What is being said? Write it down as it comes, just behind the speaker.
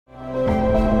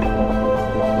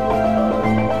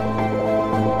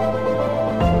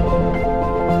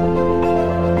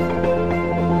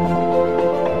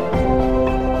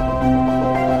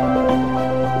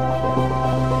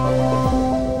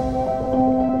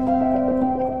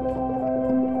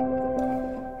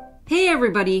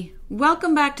everybody,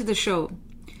 welcome back to the show.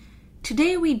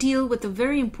 Today we deal with a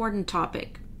very important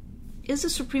topic. Is the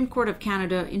Supreme Court of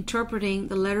Canada interpreting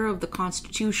the letter of the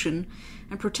Constitution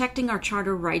and protecting our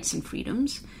charter rights and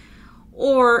freedoms?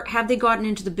 Or have they gotten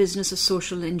into the business of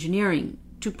social engineering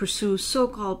to pursue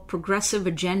so-called progressive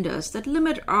agendas that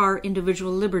limit our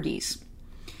individual liberties?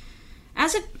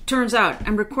 As it turns out,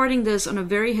 I'm recording this on a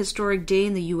very historic day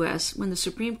in the U.S. when the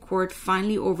Supreme Court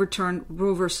finally overturned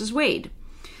Roe v. Wade.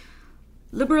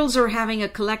 Liberals are having a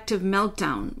collective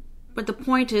meltdown, but the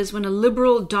point is when a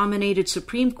liberal-dominated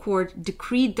Supreme Court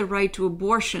decreed the right to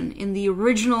abortion in the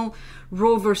original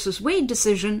Roe v. Wade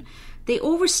decision, they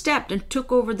overstepped and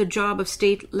took over the job of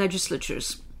state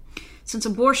legislatures, since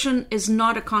abortion is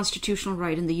not a constitutional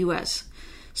right in the U.S.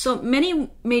 So many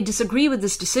may disagree with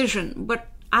this decision, but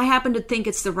I happen to think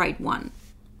it's the right one.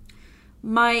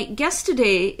 My guest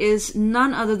today is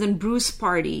none other than Bruce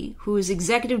Pardy, who is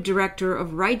Executive Director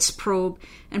of Rights Probe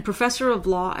and Professor of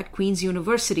Law at Queen's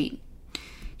University.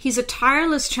 He's a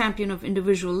tireless champion of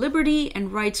individual liberty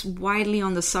and writes widely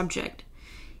on the subject.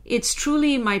 It's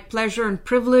truly my pleasure and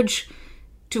privilege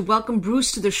to welcome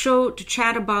Bruce to the show to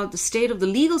chat about the state of the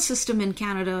legal system in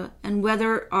Canada and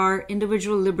whether our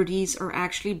individual liberties are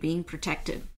actually being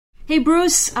protected. Hey,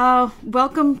 Bruce,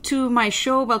 welcome to my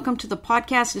show. Welcome to the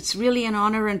podcast. It's really an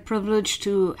honor and privilege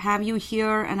to have you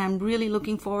here, and I'm really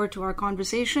looking forward to our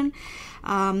conversation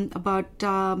about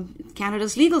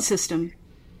Canada's legal system.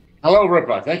 Hello,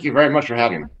 Ripa. Thank you very much for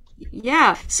having me.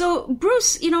 Yeah. So,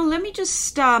 Bruce, let me just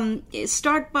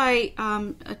start by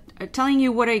telling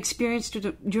you what I experienced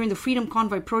during the Freedom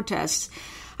Convoy protests.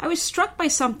 I was struck by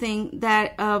something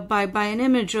that by an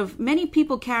image of many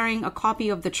people carrying a copy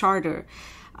of the Charter.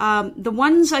 The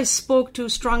ones I spoke to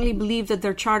strongly believed that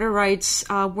their charter rights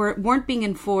weren't being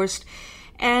enforced.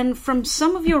 And from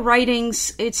some of your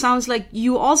writings, it sounds like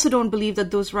you also don't believe that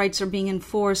those rights are being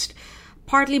enforced,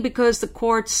 partly because the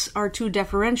courts are too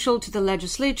deferential to the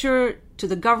legislature, to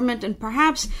the government, and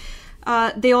perhaps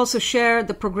they also share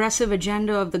the progressive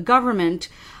agenda of the government.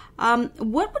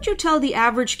 What would you tell the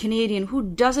average Canadian who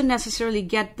doesn't necessarily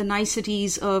get the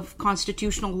niceties of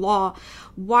constitutional law,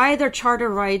 why their charter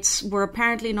rights were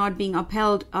apparently not being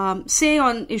upheld, say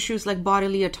on issues like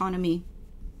bodily autonomy?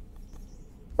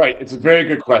 Right. It's a very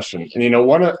good question. And,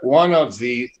 one of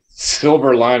the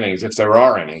silver linings, if there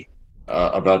are any,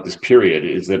 about this period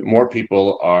is that more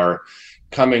people are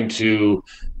coming to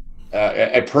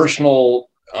a personal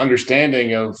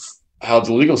understanding of how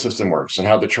the legal system works and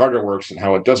how the charter works and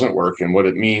how it doesn't work and what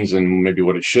it means and maybe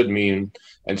what it should mean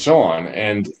and so on.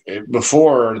 And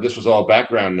before, this was all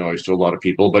background noise to a lot of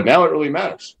people, but now it really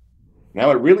matters. Now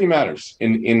it really matters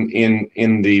in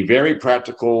the very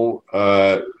practical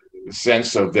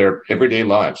sense of their everyday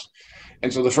lives.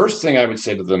 And so the first thing I would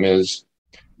say to them is,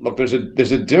 look, there's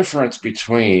a difference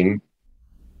between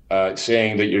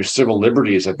saying that your civil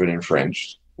liberties have been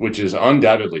infringed, which is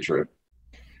undoubtedly true,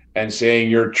 and saying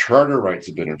your charter rights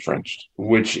have been infringed,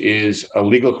 which is a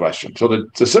legal question. So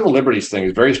the civil liberties thing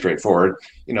is very straightforward.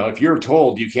 If you're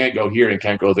told you can't go here and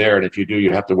can't go there, and if you do,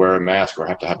 you have to wear a mask or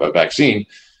have to have a vaccine,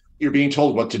 you're being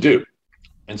told what to do.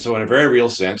 And so in a very real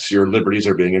sense, your liberties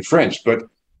are being infringed. But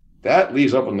that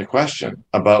leaves open the question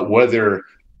about whether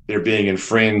they're being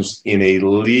infringed in a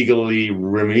legally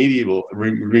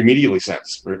remedially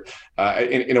sense.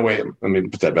 In a way, let me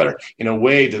put that better, in a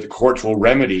way that the courts will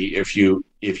remedy if you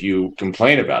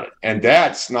complain about it. And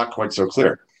that's not quite so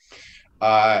clear.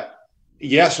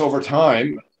 Yes, over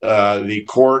time, the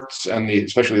courts and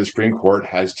especially the Supreme Court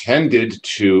has tended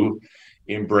to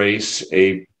embrace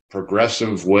a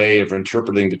progressive way of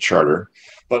interpreting the Charter.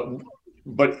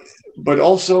 But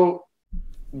also,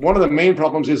 one of the main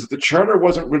problems is that the Charter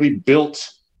wasn't really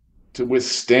built to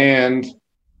withstand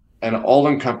an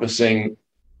all-encompassing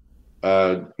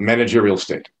managerial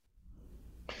state.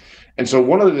 And so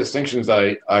one of the distinctions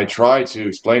I try to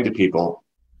explain to people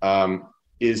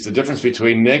is the difference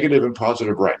between negative and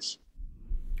positive rights.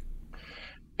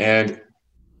 And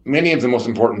many of the most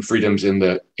important freedoms in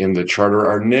the Charter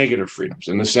are negative freedoms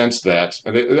in the sense that,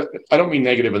 I don't mean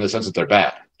negative in the sense that they're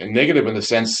bad, and negative in the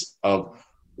sense of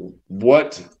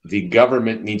what the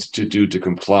government needs to do to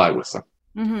comply with them.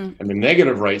 Mm-hmm. And the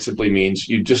negative right simply means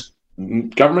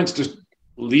governments just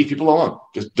leave people alone.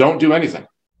 Just don't do anything.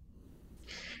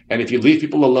 And if you leave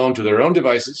people alone to their own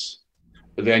devices,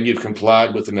 then you've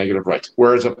complied with the negative right.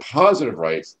 Whereas a positive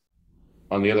right,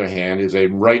 on the other hand, is a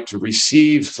right to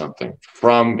receive something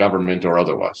from government or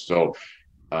otherwise. So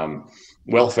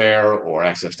welfare or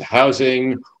access to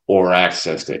housing or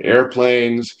access to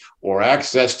airplanes or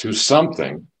access to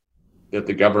something that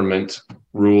the government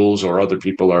rules or other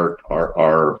people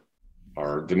are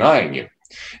denying you.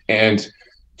 And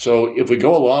so if we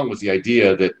go along with the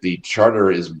idea that the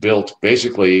charter is built,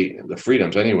 basically the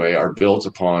freedoms anyway, are built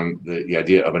upon the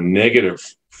idea of a negative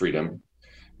freedom,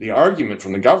 the argument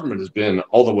from the government has been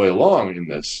all the way along in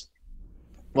this,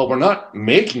 well, we're not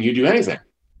making you do anything.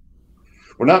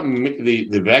 We're not,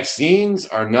 the vaccines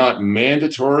are not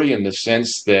mandatory in the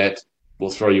sense that we'll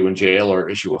throw you in jail or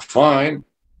issue a fine.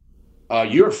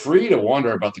 You're free to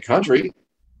wander about the country.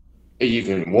 You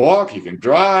can walk, you can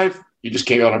drive, you just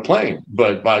can't get on a plane.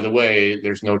 But by the way,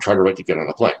 there's no charter right to get on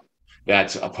a plane.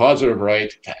 That's a positive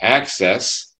right to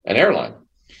access an airline.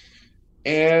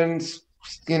 And,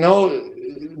 you know,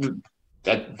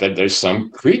 that there's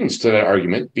some credence to that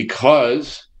argument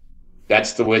because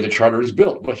that's the way the charter is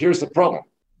built. But here's the problem.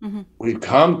 Mm-hmm. We've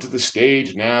come to the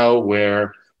stage now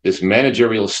where this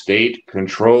managerial state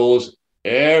controls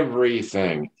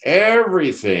everything,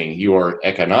 your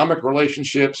economic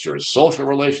relationships, your social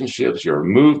relationships, your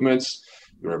movements,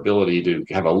 your ability to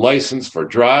have a license for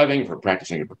driving, for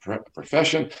practicing a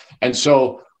profession. And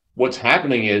so what's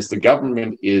happening is the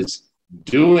government is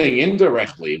doing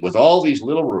indirectly with all these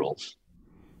little rules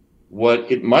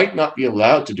what it might not be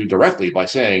allowed to do directly by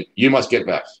saying, you must get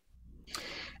vaxxed.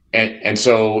 And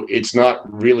so it's not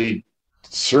really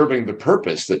serving the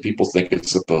purpose that people think it's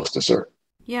supposed to serve.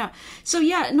 Yeah. So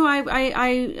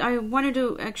I wanted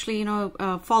to actually,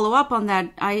 follow up on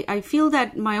that. I feel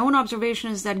that my own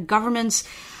observation is that governments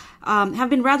have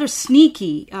been rather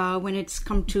sneaky when it's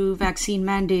come to vaccine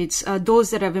mandates.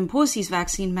 Those that have imposed these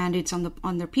vaccine mandates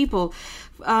on their people,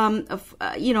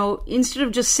 instead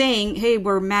of just saying, "Hey,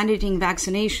 we're mandating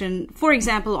vaccination." For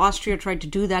example, Austria tried to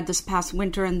do that this past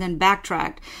winter and then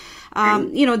backtracked.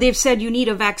 They've said you need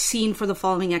a vaccine for the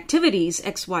following activities: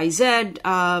 XYZ,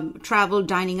 travel,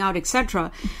 dining out,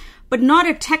 etc. But not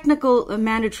a technical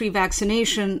mandatory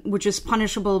vaccination, which is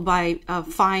punishable by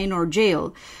fine or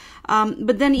jail.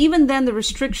 But then even then, the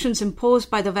restrictions imposed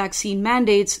by the vaccine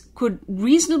mandates could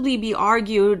reasonably be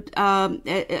argued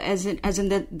as in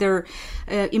that they're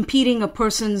impeding a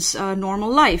person's normal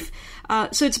life.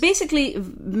 So it's basically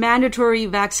mandatory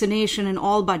vaccination in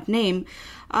all but name.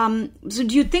 So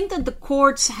do you think that the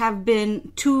courts have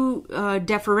been too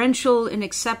deferential in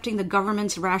accepting the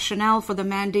government's rationale for the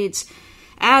mandates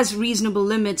as reasonable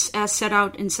limits as set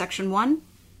out in Section 1?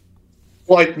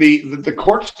 Well, the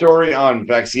court story on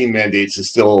vaccine mandates is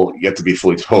still yet to be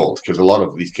fully told because a lot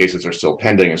of these cases are still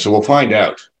pending, and so we'll find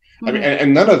out. Mm-hmm. I mean,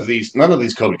 and none of these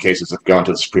COVID cases have gone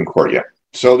to the Supreme Court yet,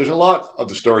 so there's a lot of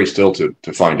the story still to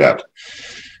find out.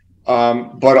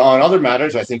 But on other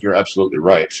matters, I think you're absolutely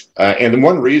right. And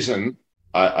one reason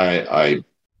I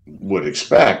would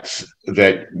expect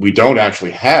that we don't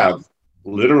actually have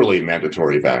literally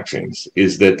mandatory vaccines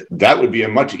is that would be a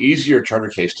much easier charter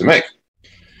case to make.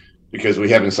 Because we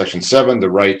have in Section 7 the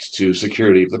right to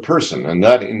security of the person, and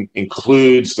that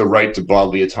includes the right to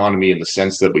bodily autonomy in the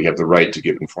sense that we have the right to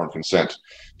give informed consent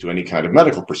to any kind of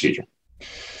medical procedure.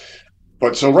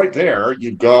 But so right there,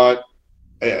 you've got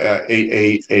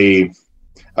a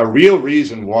real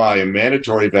reason why a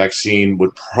mandatory vaccine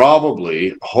would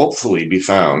probably, hopefully, be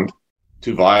found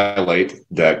to violate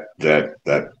that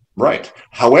right.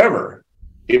 However,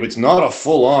 if it's not a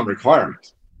full-on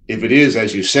requirement, if it is,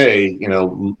 as you say,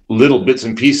 little bits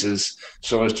and pieces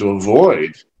so as to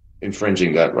avoid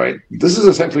infringing that right, this is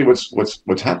essentially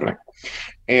what's happening.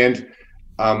 And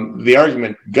the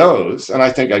argument goes, and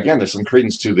I think again there's some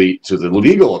credence to the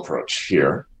legal approach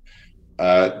here,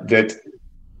 that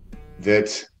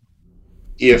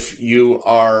if you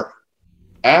are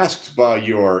asked by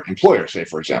your employer, say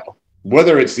for example,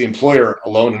 whether it's the employer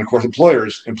alone, and of course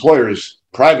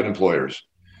private employers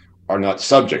are not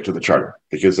subject to the charter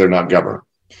because they're not government.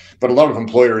 But a lot of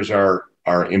employers are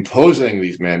imposing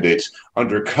these mandates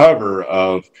under cover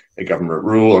of a government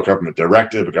rule, a government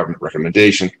directive, a government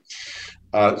recommendation.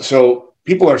 So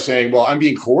people are saying, well, I'm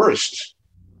being coerced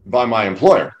by my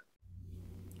employer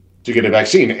to get a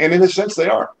vaccine. And in a sense, they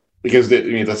are, because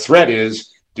the threat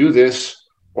is do this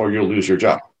or you'll lose your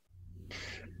job.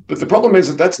 But the problem is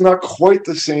that that's not quite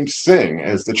the same thing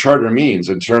as the charter means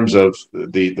in terms of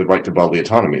the right to bodily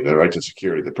autonomy, the right to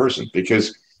security of the person.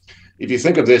 Because if you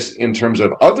think of this in terms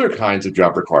of other kinds of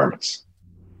job requirements,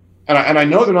 and I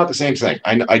know they're not the same thing.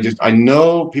 I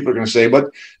know people are going to say,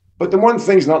 but the one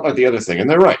thing's not like the other thing, and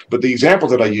they're right. But the example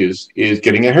that I use is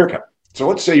getting a haircut. So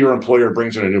let's say your employer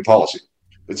brings in a new policy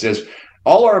that says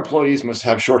all our employees must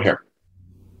have short hair,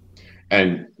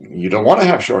 and you don't want to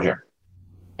have short hair.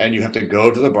 And you have to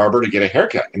go to the barber to get a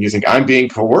haircut. And you think, I'm being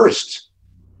coerced.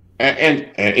 And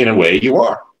in a way, you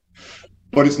are.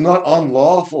 But it's not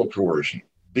unlawful coercion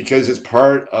because it's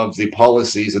part of the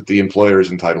policies that the employer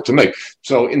is entitled to make.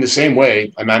 So in the same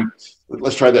way,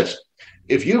 let's try this.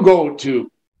 If you go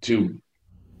to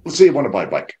let's say you want to buy a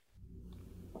bike,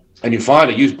 and you find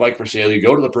a used bike for sale, you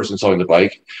go to the person selling the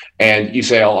bike, and you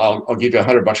say, I'll give you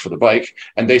 $100 for the bike,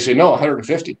 and they say no,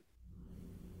 150.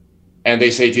 And they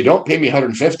say, if you don't pay me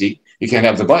 150, you can't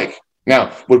have the bike.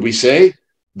 Now, would we say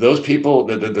those people,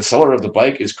 the seller of the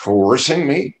bike is coercing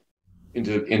me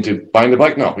into buying the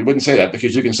bike? No, we wouldn't say that,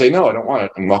 because you can say, no, I don't want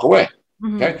it, and walk away.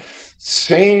 Mm-hmm. Okay.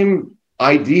 Same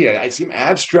idea, same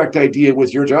abstract idea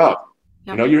with your job.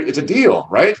 Yep. It's a deal,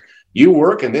 right? You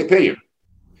work and they pay you.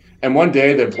 And one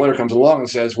day the employer comes along and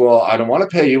says, well, I don't want to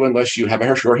pay you unless you have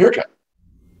a short haircut.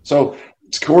 So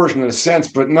it's coercion in a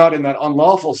sense, but not in that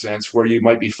unlawful sense where you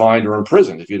might be fined or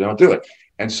imprisoned if you don't do it.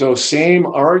 And so same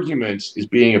argument is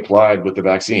being applied with the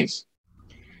vaccines.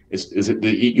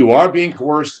 You are being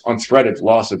coerced on threat of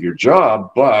loss of your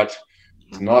job, but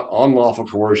it's not unlawful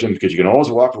coercion, because you can always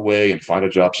walk away and find a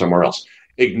job somewhere else,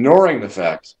 ignoring the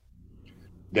fact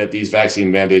that these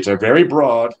vaccine mandates are very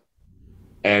broad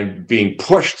and being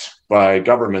pushed by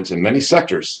governments in many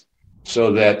sectors,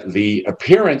 so that the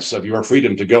appearance of your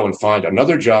freedom to go and find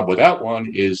another job without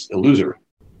one is illusory.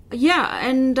 Yeah,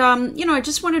 and, I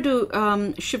just wanted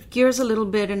to shift gears a little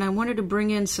bit, and I wanted to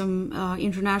bring in some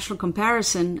international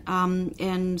comparison.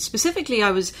 And specifically,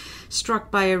 I was struck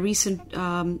by a recent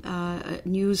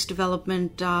news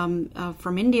development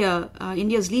from India.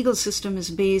 India's legal system is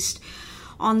based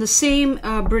on the same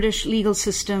British legal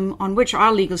system on which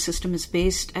our legal system is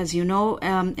based, as you know,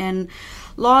 and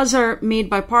laws are made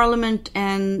by Parliament,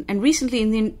 and recently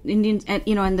and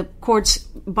the courts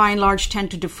by and large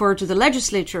tend to defer to the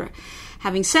legislature.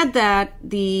 Having said that,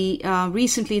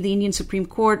 recently the Indian Supreme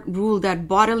Court ruled that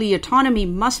bodily autonomy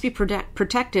must be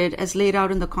protected as laid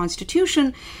out in the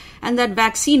Constitution, and that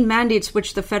vaccine mandates,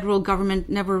 which the federal government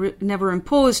never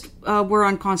imposed, were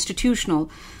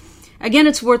unconstitutional. Again,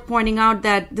 it's worth pointing out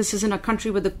that this is in a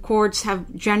country where the courts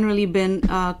have generally been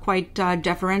quite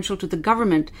deferential to the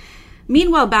government.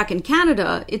 Meanwhile, back in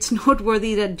Canada, it's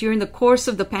noteworthy that during the course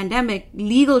of the pandemic,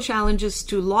 legal challenges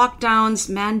to lockdowns,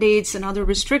 mandates, and other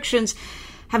restrictions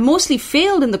have mostly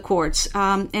failed in the courts,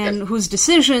 and whose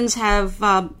decisions have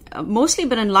mostly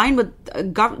been in line with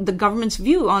the government's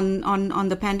view on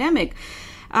the pandemic.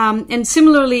 And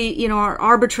similarly, our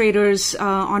arbitrators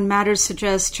on matters such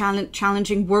as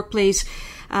challenging workplace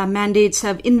mandates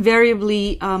have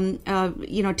invariably,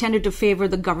 tended to favor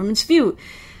the government's view.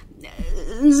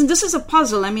 This is a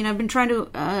puzzle. I've been trying to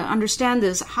understand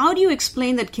this. How do you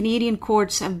explain that Canadian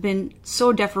courts have been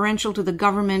so deferential to the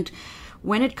government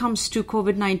when it comes to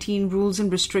COVID-19 rules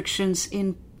and restrictions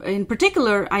in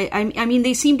particular? I mean,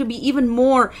 they seem to be even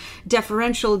more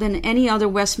deferential than any other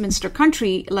Westminster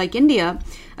country like India.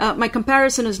 My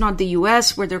comparison is not the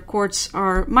U.S., where their courts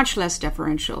are much less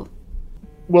deferential.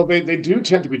 Well, they do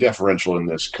tend to be deferential in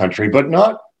this country, but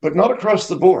not across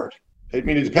the board. It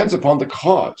depends upon the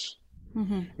cause.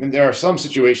 Mm-hmm. There are some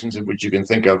situations in which you can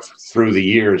think of through the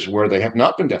years where they have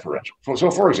not been deferential.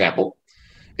 So, for example,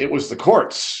 it was the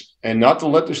courts and not the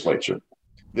legislature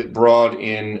that brought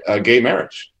in gay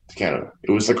marriage to Canada.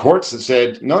 It was the courts that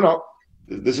said, no,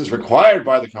 this is required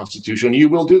by the Constitution. You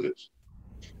will do this.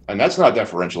 And that's not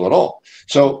deferential at all.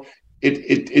 So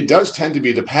it does tend to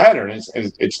be the pattern.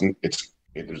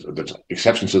 There's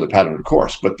exceptions to the pattern, of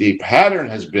course, but the pattern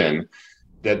has been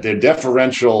that they're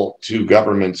deferential to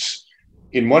governments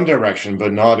in one direction,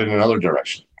 but not in another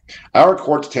direction. Our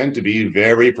courts tend to be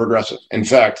very progressive. In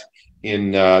fact,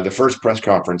 in the first press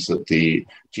conference that the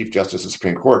Chief Justice of the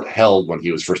Supreme Court held when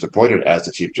he was first appointed as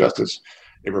the Chief Justice,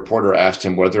 a reporter asked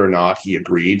him whether or not he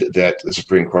agreed that the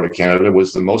Supreme Court of Canada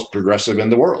was the most progressive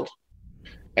in the world.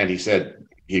 And he said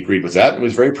he agreed with that and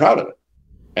was very proud of it.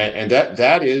 And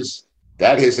that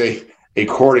is a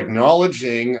court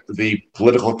acknowledging the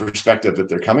political perspective that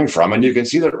they're coming from. And you can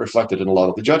see that reflected in a lot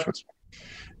of the judgments.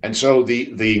 And so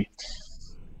the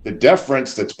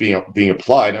deference that's being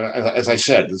applied, and as I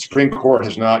said, the Supreme Court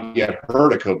has not yet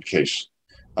heard a COVID case,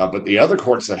 but the other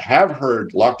courts that have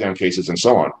heard lockdown cases and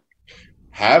so on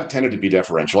have tended to be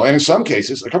deferential. And in some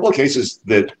cases, a couple of cases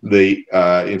that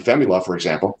in family law, for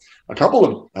example, a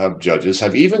couple of judges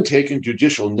have even taken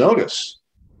judicial notice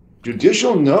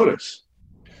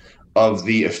of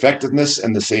the effectiveness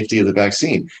and the safety of the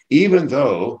vaccine, even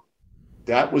though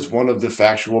that was one of the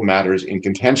factual matters in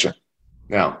contention.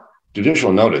 Now,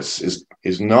 judicial notice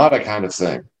is not a kind of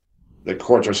thing that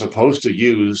courts are supposed to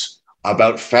use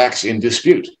about facts in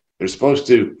dispute. They're supposed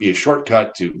to be a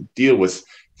shortcut to deal with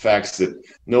facts that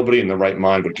nobody in the right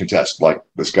mind would contest, like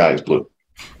the sky is blue.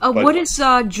 What is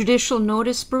judicial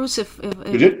notice, Bruce?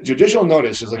 Judicial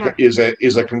notice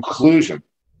is a conclusion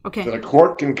that a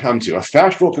court can come to, a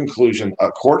factual conclusion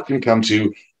a court can come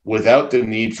to without the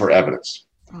need for evidence.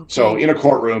 Okay. So in a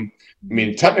courtroom, I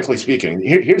mean, technically speaking,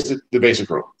 here's the basic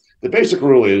rule. The basic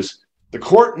rule is the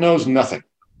court knows nothing.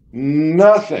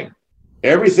 Nothing.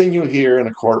 Everything you hear in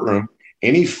a courtroom,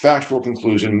 any factual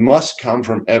conclusion must come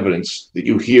from evidence that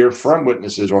you hear from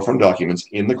witnesses or from documents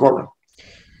in the courtroom.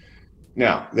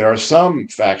 Now, there are some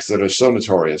facts that are so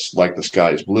notorious, like the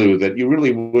sky is blue, that you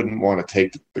really wouldn't want to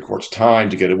take the court's time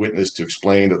to get a witness to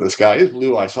explain that the sky is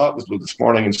blue, I saw it was blue this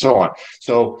morning, and so on.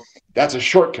 So that's a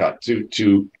shortcut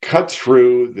to cut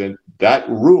through that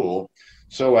rule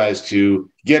so as to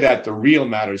get at the real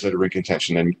matters that are in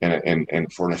contention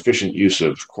and for an efficient use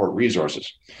of court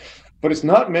resources. But it's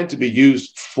not meant to be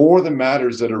used for the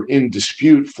matters that are in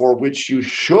dispute for which you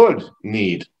should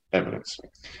need evidence.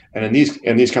 And in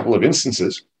these couple of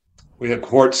instances, we have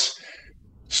courts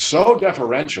so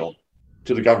deferential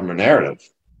to the government narrative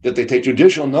that they take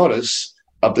judicial notice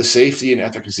of the safety and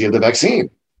efficacy of the vaccine,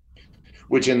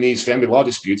 which in these family law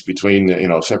disputes between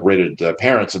separated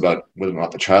parents about whether or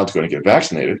not the child's going to get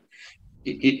vaccinated,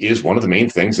 it is one of the main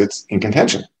things that's in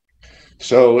contention.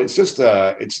 So it's just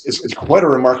it's quite a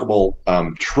remarkable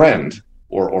trend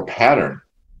or pattern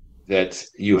that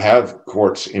you have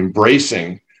courts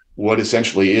embracing what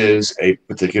essentially is a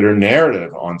particular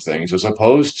narrative on things, as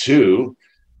opposed to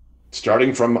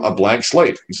starting from a blank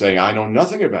slate and saying, I know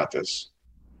nothing about this.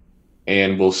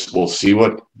 And we'll see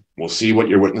what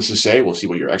your witnesses say, we'll see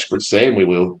what your experts say, and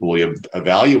we'll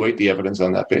evaluate the evidence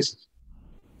on that basis.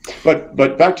 But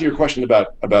back to your question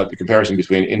about the comparison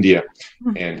between India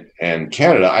and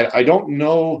Canada, I don't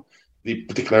know the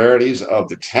particularities of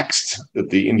the text that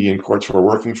the Indian courts were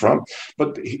working from,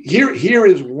 but here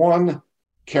is one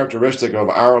characteristic of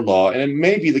our law, and it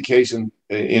may be the case in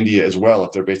India as well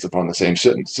if they're based upon the same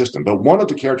system, but one of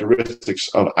the characteristics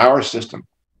of our system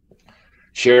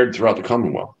shared throughout the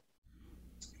Commonwealth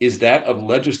is that of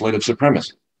legislative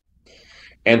supremacy.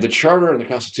 And the Charter and the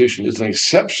Constitution is an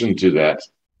exception to that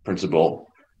principle.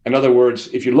 In other words,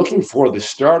 if you're looking for the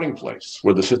starting place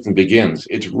where the system begins,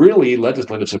 it's really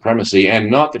legislative supremacy and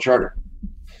not the Charter.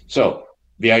 So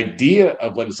the idea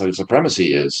of legislative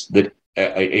supremacy is that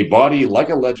a body like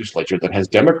a legislature that has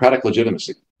democratic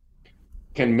legitimacy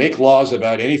can make laws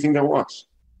about anything it wants.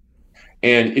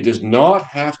 And it does not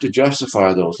have to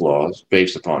justify those laws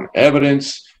based upon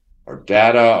evidence or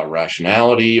data or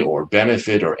rationality or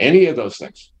benefit or any of those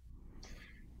things.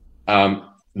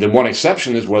 The one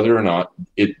exception is whether or not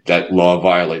that law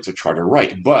violates a charter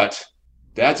right. But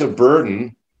that's a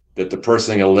burden that the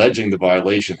person alleging the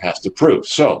violation has to prove.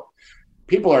 So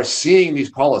people are seeing these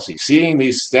policies, seeing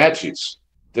these statutes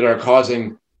that are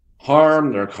causing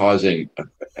harm, they're causing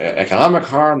economic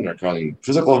harm, they're causing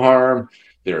physical harm,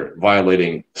 they're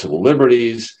violating civil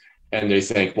liberties, and they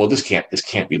think, well, this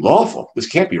can't be lawful, this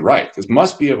can't be right, this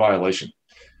must be a violation.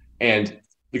 And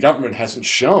the government hasn't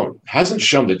shown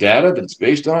the data that it's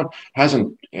based on,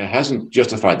 hasn't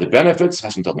justified the benefits,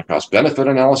 hasn't done the cost-benefit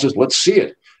analysis. Let's see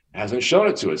it. Hasn't shown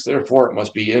it to us. Therefore, it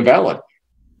must be invalid.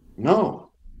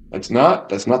 No, that's not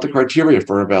the criteria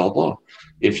for a valid law.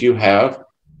 If you have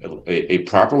a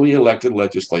properly elected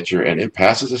legislature and it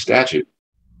passes a statute,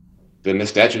 then the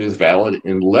statute is valid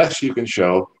unless you can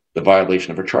show the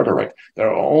violation of a charter right. There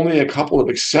are only a couple of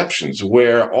exceptions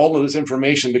where all of this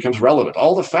information becomes relevant,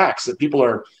 all the facts that people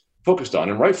are focused on,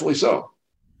 and rightfully so.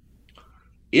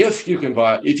 If you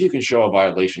can show a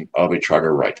violation of a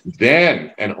charter right,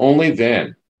 then and only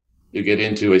then you get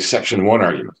into a Section 1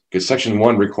 argument, because Section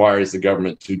 1 requires the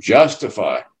government to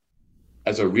justify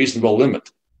as a reasonable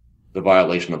limit the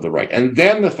violation of the right. And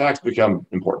then the facts become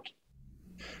important.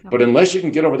 But unless you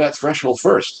can get over that threshold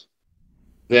first,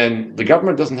 then the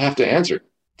government doesn't have to answer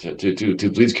to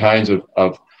these kinds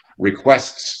of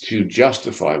requests to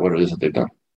justify what it is that they've done.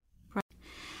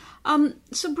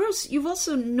 So, Bruce, you've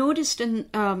also noticed,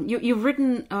 you've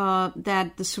written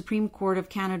that the Supreme Court of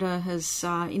Canada has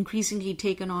increasingly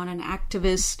taken on an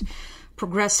activist,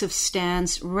 progressive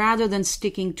stance rather than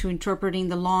sticking to interpreting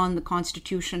the law and the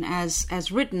Constitution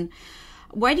as written.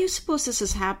 Why do you suppose this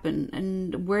has happened,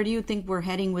 and where do you think we're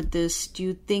heading with this? Do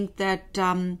you think that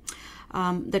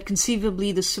that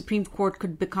conceivably the Supreme Court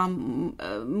could become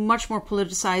much more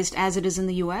politicized as it is in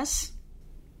the U.S.?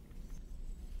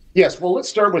 Yes, well, let's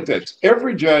start with this.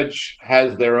 Every judge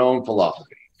has their own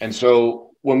philosophy. And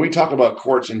so when we talk about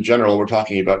courts in general, we're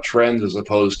talking about trends as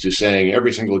opposed to saying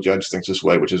every single judge thinks this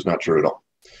way, which is not true at all.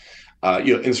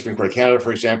 In the Supreme Court of Canada,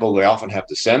 for example, they often have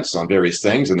dissents on various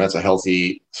things, and that's a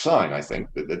healthy sign, I think,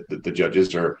 that the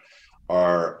judges are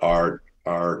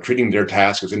treating their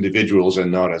task as individuals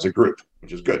and not as a group,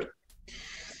 which is good.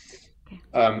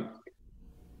 The Supreme Court of Canada has a philosophy, and so when we talk about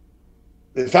courts in general, we're talking about trends as opposed to saying every single judge thinks this way, which is not true at all. In the Supreme Court of Canada, for example, they often have dissents on various things, and that's a healthy sign, I think, that the judges are treating their task as individuals and not as a group, which is good.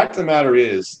 The fact of the matter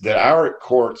is that our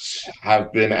courts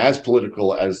have been as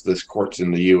political as the courts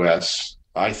in the U.S.,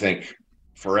 I think,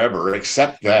 forever,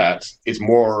 except that it's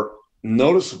more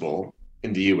noticeable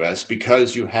in the U.S.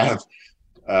 because you have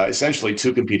essentially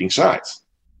two competing sides.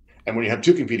 And when you have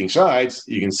two competing sides,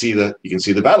 you can see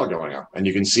the battle going on, and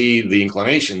you can see the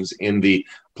inclinations in the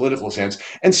political sense,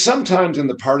 and sometimes in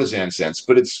the partisan sense.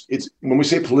 But it's when we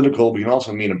say political, we can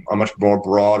also mean a much more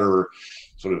broader,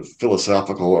 sort of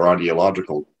philosophical or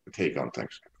ideological take on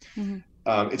things.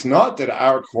 Mm-hmm. It's not that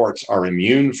our courts are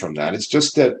immune from that. It's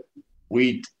just that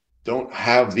we don't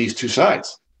have these two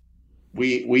sides.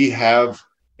 We have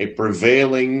a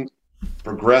prevailing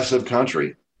progressive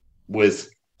country with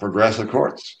progressive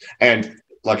courts. And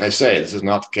like I say, this is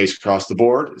not the case across the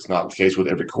board. It's not the case with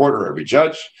every court or every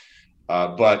judge.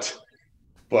 But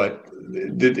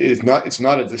it's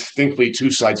not a distinctly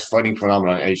two sides fighting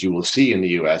phenomenon, as you will see in the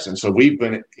U.S. And so we've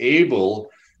been able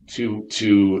to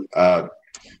sort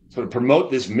of promote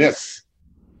this myth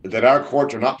that our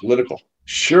courts are not political.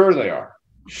 Sure they are.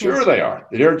 Sure they are.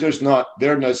 They're just not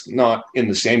in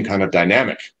the same kind of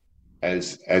dynamic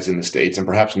as in the States, and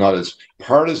perhaps not as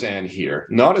partisan here.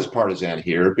 Not as partisan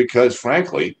here because,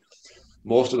 frankly,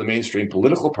 most of the mainstream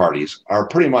political parties are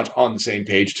pretty much on the same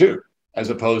page too,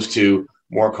 as opposed to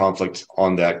more conflict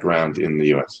on that ground in the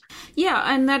U.S. Yeah,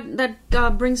 and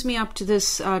that brings me up to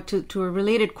this to a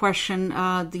related question.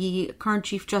 The current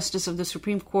Chief Justice of the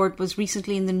Supreme Court was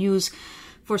recently in the news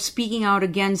for speaking out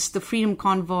against the Freedom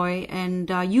Convoy, and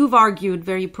you've argued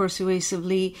very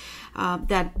persuasively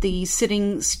that the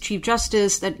sitting Chief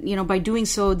Justice, that by doing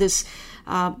so, this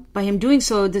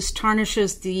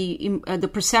tarnishes the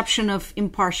perception of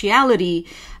impartiality.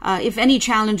 If any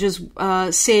challenges,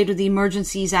 say, to the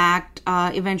Emergencies Act,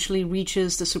 eventually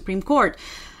reaches the Supreme Court,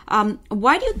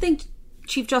 why do you think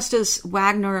Chief Justice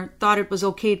Wagner thought it was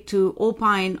okay to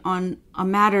opine on a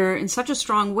matter in such a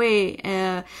strong way,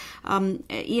 as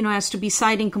to be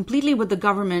siding completely with the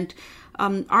government?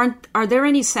 Are there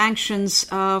any sanctions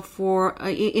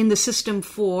in the system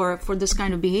for this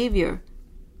kind of behavior?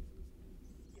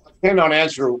 I cannot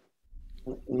answer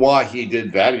why he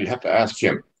did that. You'd have to ask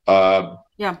him.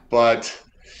 But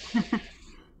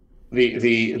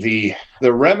the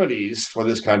remedies for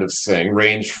this kind of thing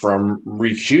range from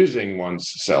recusing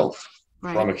oneself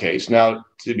from a case. Now,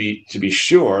 to be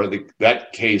sure,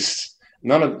 that case,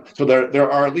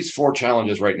 there are at least 4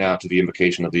 challenges right now to the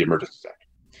invocation of the Emergencies Act,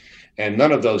 and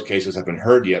none of those cases have been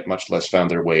heard yet, much less found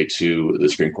their way to the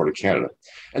Supreme Court of Canada.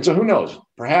 And so, who knows?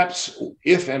 Perhaps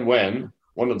if and when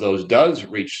one of those does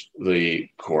reach the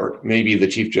court, maybe the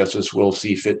Chief Justice will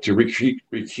see fit to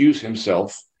recuse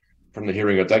himself from the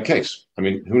hearing of that case. I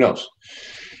mean, who knows?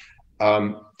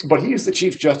 But he is the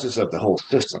Chief Justice of the whole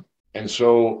system. And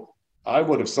so I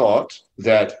would have thought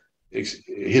that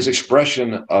his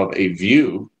expression of a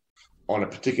view on a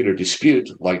particular dispute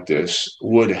like this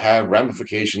would have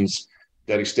ramifications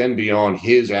that extend beyond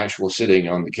his actual sitting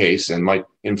on the case and might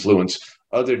influence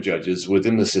other judges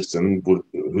within the system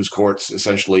whose courts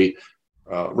essentially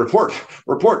report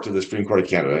to the Supreme Court of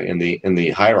Canada in the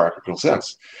hierarchical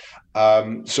sense.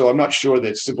 So I'm not sure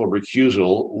that simple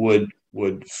recusal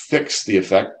would fix the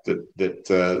effect that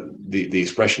the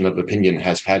expression of opinion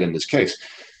has had in this case.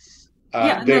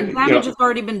 The damage has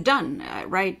already been done,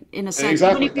 right? In a sense,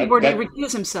 exactly. Even if he were to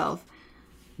recuse himself.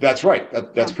 That's right.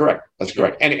 That's correct. That's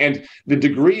correct. And the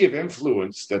degree of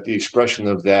influence that the expression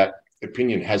of that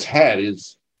opinion has had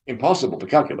is impossible to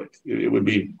calculate. It would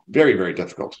be very, very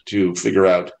difficult to figure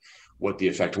out what the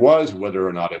effect was, whether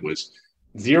or not it was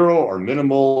zero or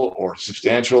minimal or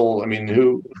substantial. I mean,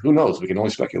 who knows? We can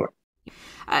only speculate.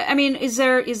 I mean, is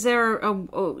there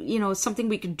something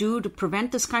we could do to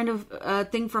prevent this kind of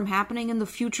thing from happening in the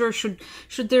future? Should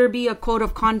there be a code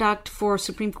of conduct for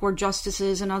Supreme Court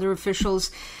justices and other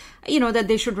officials, that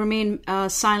they should remain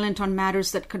silent on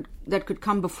matters that could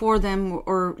come before them,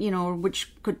 or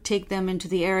which could take them into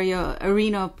the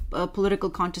arena of political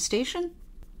contestation?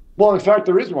 Well, in fact,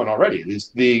 there is one already.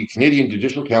 The Canadian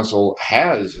Judicial Council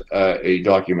has a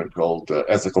document called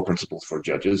Ethical Principles for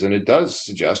Judges, and it does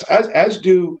suggest, as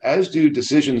do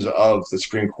decisions of the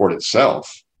Supreme Court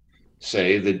itself,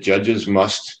 say that judges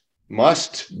must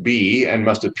be and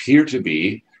must appear to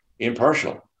be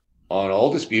impartial on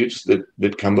all disputes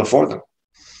that come before them.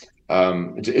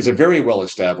 It's a very well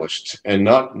established and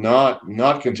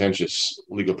not contentious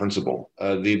legal principle.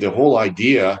 The whole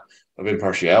idea of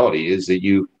impartiality is that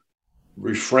you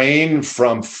refrain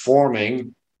from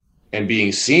forming and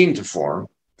being seen to form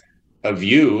a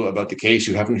view about the case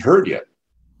you haven't heard yet.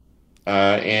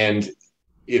 And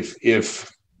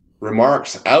if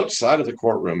remarks outside of the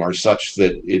courtroom are such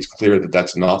that it's clear that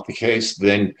that's not the case,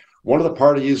 then one of the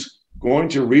parties going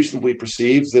to reasonably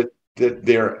perceive that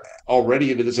they're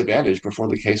already at a disadvantage before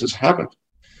the case has happened.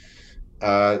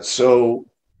 So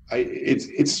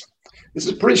this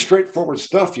is pretty straightforward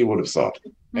stuff, you would have thought,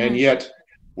 and yet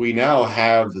we now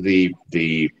have the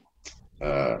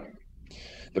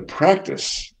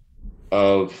practice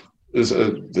of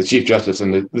the Chief Justice,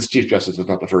 and this Chief Justice is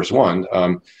not the first one.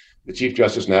 The Chief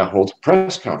Justice now holds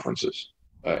press conferences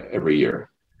every year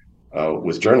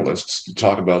with journalists to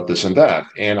talk about this and that.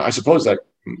 And I suppose that,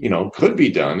 could be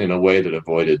done in a way that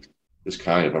avoided this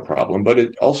kind of a problem, but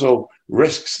it also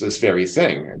risks this very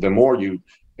thing. The more you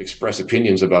express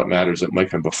opinions about matters that might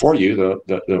come before you,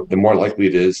 the more likely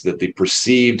it is that the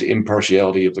perceived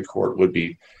impartiality of the court would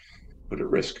be put at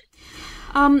risk.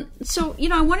 So,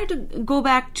 I wanted to go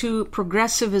back to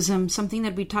progressivism, something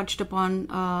that we touched upon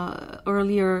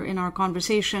earlier in our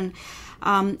conversation.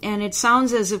 And it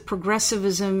sounds as if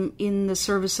progressivism in the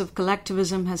service of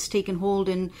collectivism has taken hold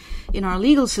in our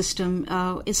legal system,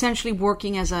 essentially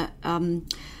working as a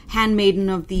handmaiden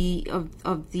of the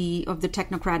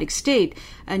technocratic state.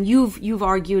 And you've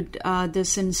argued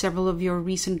this in several of your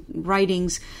recent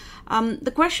writings.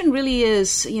 The question really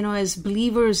is, as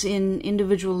believers in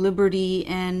individual liberty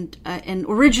and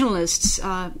originalists,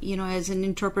 as in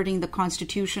interpreting the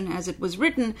Constitution as it was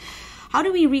written, how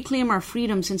do we reclaim our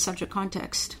freedoms in such a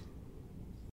context?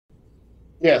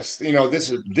 Yes, this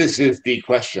is the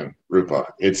question, Rupa.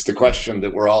 It's the question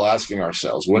that we're all asking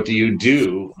ourselves. What do you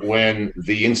do when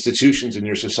the institutions in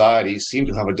your society seem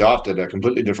to have adopted a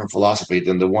completely different philosophy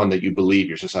than the one that you believe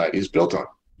your society is built on?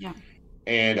 Yeah.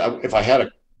 And if I had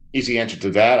an easy answer to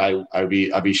that, I'd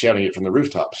be shouting it from the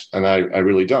rooftops, and I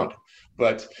really don't.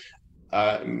 But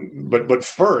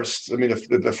first,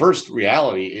 the first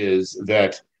reality is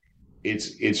that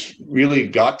it's really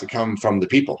got to come from the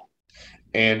people.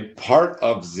 And part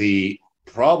of the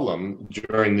problem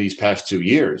during these past 2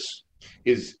 years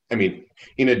is,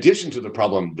 in addition to the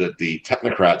problem that the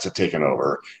technocrats have taken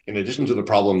over, in addition to the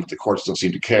problem that the courts don't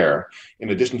seem to care, in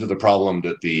addition to the problem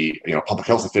that the public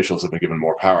health officials have been given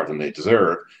more power than they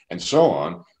deserve, and so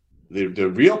on, the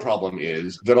real problem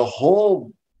is that a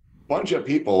whole bunch of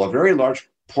people, a very large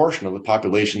portion of the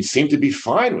population, seem to be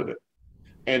fine with it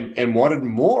and wanted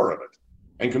more of it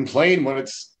and complain when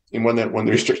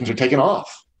the restrictions are taken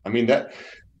off.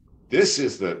 This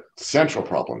is the central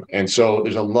problem. And so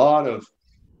there's a lot of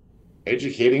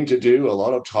educating to do, a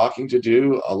lot of talking to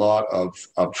do, a lot of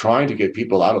trying to get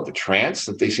people out of the trance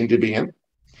that they seem to be in.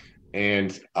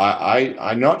 And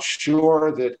I'm not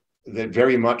sure that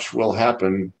very much will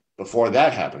happen before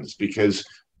that happens, because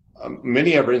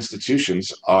many of our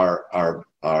institutions are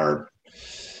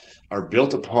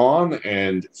built upon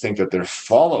and think that they're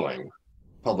following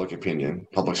public opinion,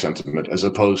 public sentiment, as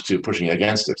opposed to pushing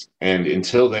against it. And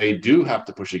until they do have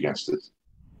to push against it,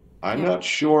 I'm not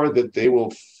sure that they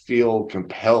will feel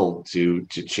compelled to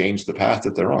change the path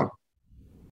that they're on.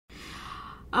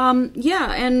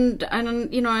 And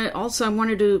I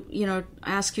wanted to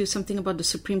ask you something about the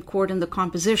Supreme Court and the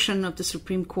composition of the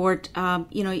Supreme Court.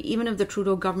 Even if the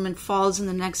Trudeau government falls in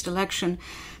the next election,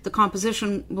 the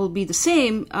composition will be the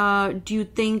same. Do you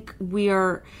think we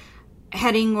are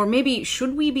heading, or maybe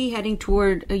should we be heading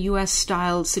toward a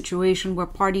U.S.-style situation where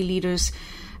party leaders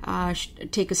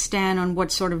take a stand on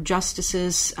what sort of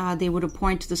justices they would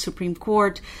appoint to the Supreme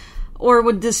Court? Or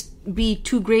would this be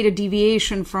too great a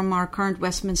deviation from our current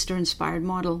Westminster-inspired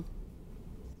model?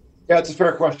 Yeah, it's a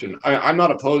fair question. I'm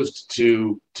not opposed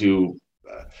to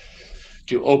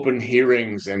open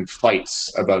hearings and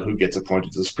fights about who gets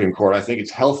appointed to the Supreme Court. I think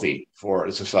it's healthy for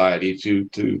a society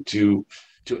to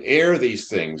air these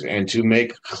things and to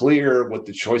make clear what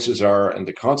the choices are and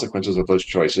the consequences of those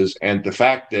choices, and the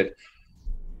fact that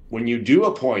when you do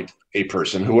appoint a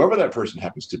person, whoever that person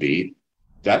happens to be,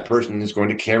 that person is going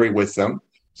to carry with them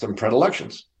some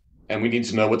predilections. And we need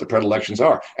to know what the predilections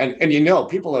are. And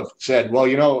people have said,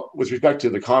 well, with respect to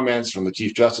the comments from the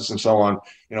Chief Justice and so on,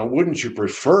 wouldn't you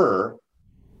prefer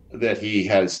that he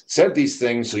has said these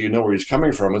things so you know where he's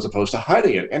coming from as opposed to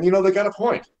hiding it? And, they got a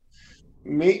point.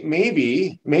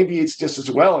 Maybe it's just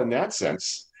as well in that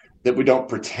sense that we don't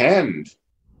pretend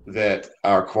that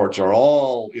our courts are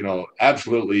all,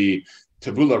 absolutely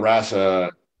tabula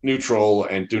rasa neutral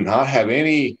and do not have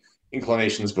any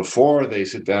inclinations before they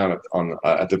sit down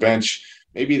at the bench.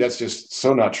 Maybe that's just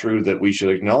so not true that we should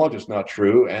acknowledge it's not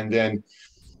true and then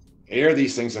air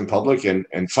these things in public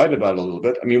and fight about it a little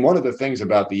bit. One of the things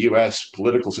about the U.S.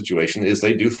 political situation is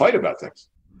they do fight about things.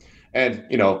 And,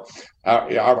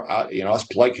 us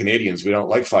polite Canadians, we don't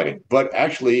like fighting. But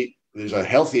actually, there's a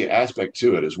healthy aspect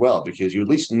to it as well, because you at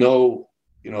least know,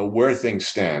 where things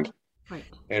stand, right,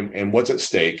 and what's at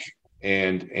stake.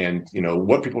 and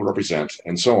what people represent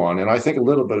and so on. And I think a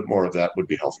little bit more of that would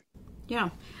be healthy. Yeah.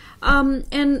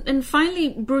 And finally,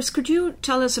 Bruce, could you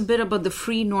tell us a bit about the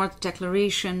Free North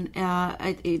Declaration?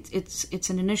 It's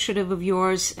an initiative of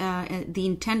yours. The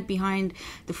intent behind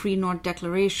the Free North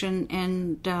Declaration,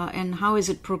 and how has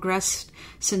it progressed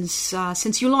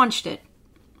since you launched it?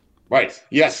 Right.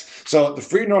 Yes. So the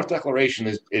Free North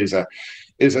Declaration is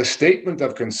a statement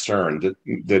of concern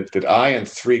that I and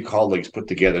three colleagues put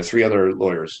together, three other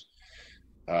lawyers,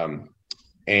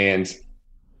 and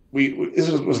this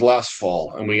was last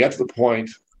fall, and we got to the point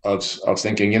of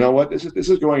thinking, you know what, this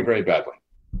is going very badly.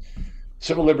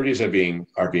 Civil liberties are being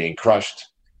crushed.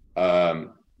 The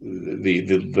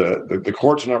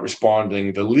courts are not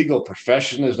responding. The legal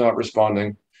profession is not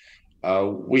responding.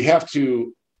 We have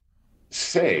to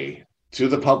say to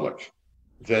the public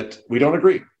that we don't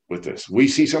agree with this. We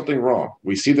see something wrong.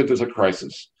 We see that there's a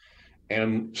crisis,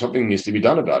 and something needs to be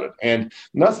done about it. And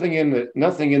nothing in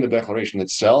the declaration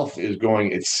itself is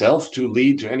going itself to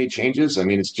lead to any changes. I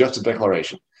mean, it's just a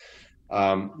declaration.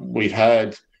 We've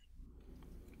had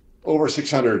over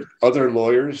 600 other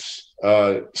lawyers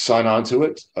sign on to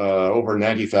it. Over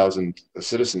 90,000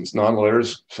 citizens,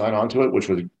 non-lawyers, sign on to it, which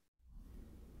was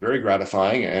very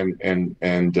gratifying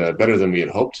and better than we had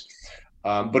hoped.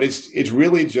 But it's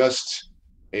really just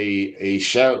a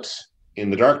shout in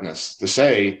the darkness to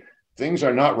say, things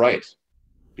are not right,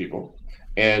 people.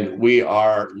 And we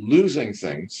are losing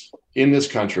things in this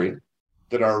country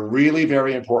that are really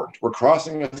very important. We're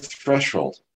crossing a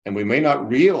threshold, and we may not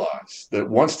realize that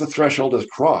once the threshold is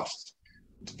crossed,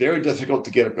 it's very difficult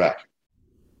to get it back.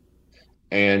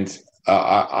 And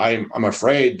I'm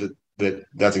afraid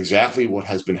that's exactly what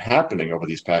has been happening over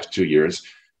these past 2 years.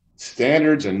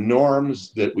 Standards and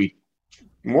norms that we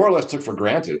more or less took for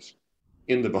granted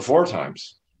in the before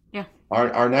times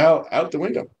are now out the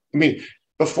window. I mean,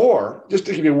 before, just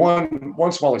to give you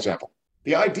one small example,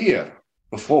 the idea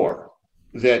before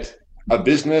that a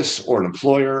business or an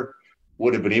employer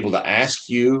would have been able to ask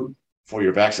you for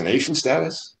your vaccination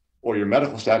status or your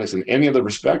medical status in any other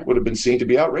respect would have been seen to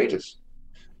be outrageous.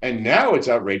 And now it's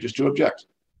outrageous to object.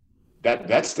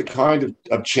 That's the kind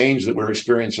of change that we're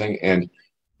experiencing,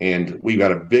 and we've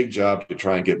got a big job to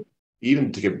try and get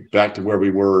back to where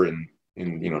we were in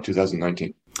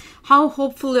 2019. How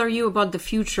hopeful are you about the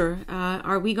future?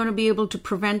 Are we going to be able to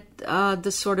prevent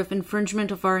this sort of infringement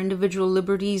of our individual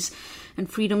liberties and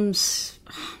freedoms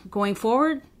going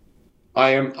forward? I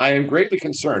am greatly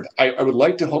concerned. I would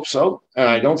like to hope so, and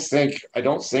I don't think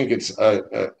it's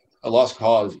a lost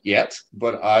cause yet.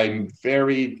 But I'm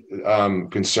very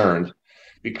concerned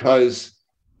because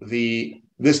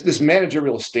this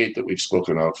managerial state that we've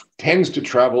spoken of tends to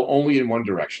travel only in one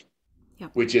direction.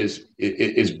 Which is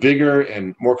bigger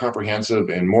and more comprehensive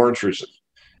and more intrusive.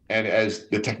 And as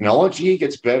the technology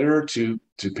gets better to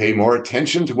pay more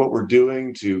attention to what we're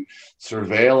doing, to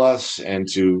surveil us and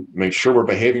to make sure we're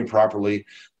behaving properly,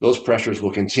 those pressures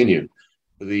will continue.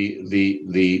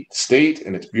 The state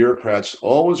and its bureaucrats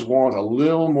always want a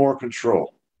little more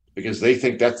control because they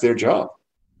think that's their job,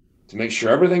 to make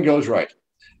sure everything goes right.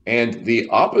 And the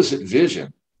opposite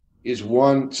vision is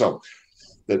one. So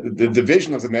the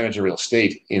vision of the managerial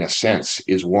state, in a sense,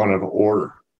 is one of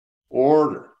order.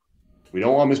 Order. We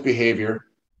don't want misbehavior.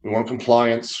 We want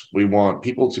compliance. We want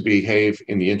people to behave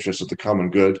in the interest of the common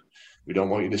good. We don't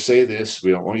want you to say this.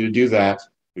 We don't want you to do that.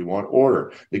 We want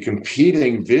order. The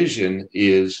competing vision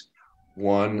is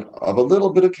one of a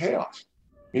little bit of chaos.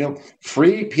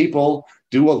 Free people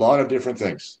do a lot of different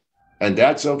things, and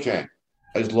that's okay.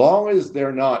 As long as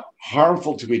they're not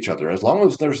harmful to each other, as long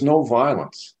as there's no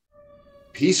violence.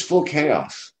 Peaceful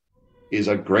chaos is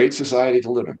a great society to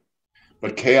live in,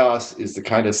 but chaos is the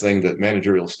kind of thing that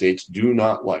managerial states do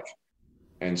not like.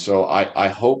 And so I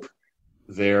hope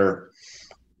their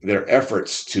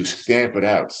efforts to stamp it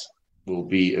out will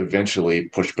be eventually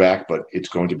pushed back, but it's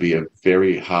going to be a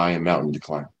very high mountain to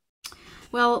climb.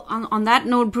 Well, on that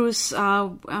note, Bruce,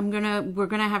 we're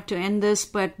gonna have to end this.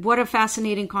 But what a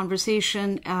fascinating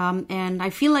conversation, and I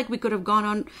feel like we could have gone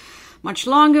on much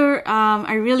longer.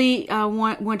 I really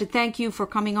want to thank you for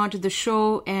coming on to the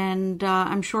show, and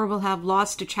I'm sure we'll have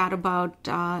lots to chat about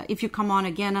if you come on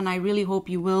again, and I really hope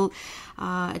you will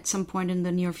at some point in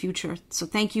the near future. So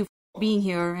thank you for being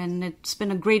here, and it's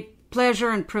been a great pleasure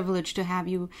and privilege to have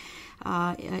you,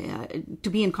 to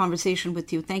be in conversation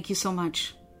with you. Thank you so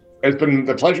much.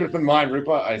 The pleasure has been mine,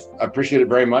 Rupa. I appreciate it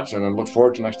very much, and I look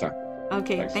forward to next time.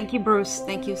 Okay, Thanks. Thank you, Bruce.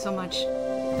 Thank you so much.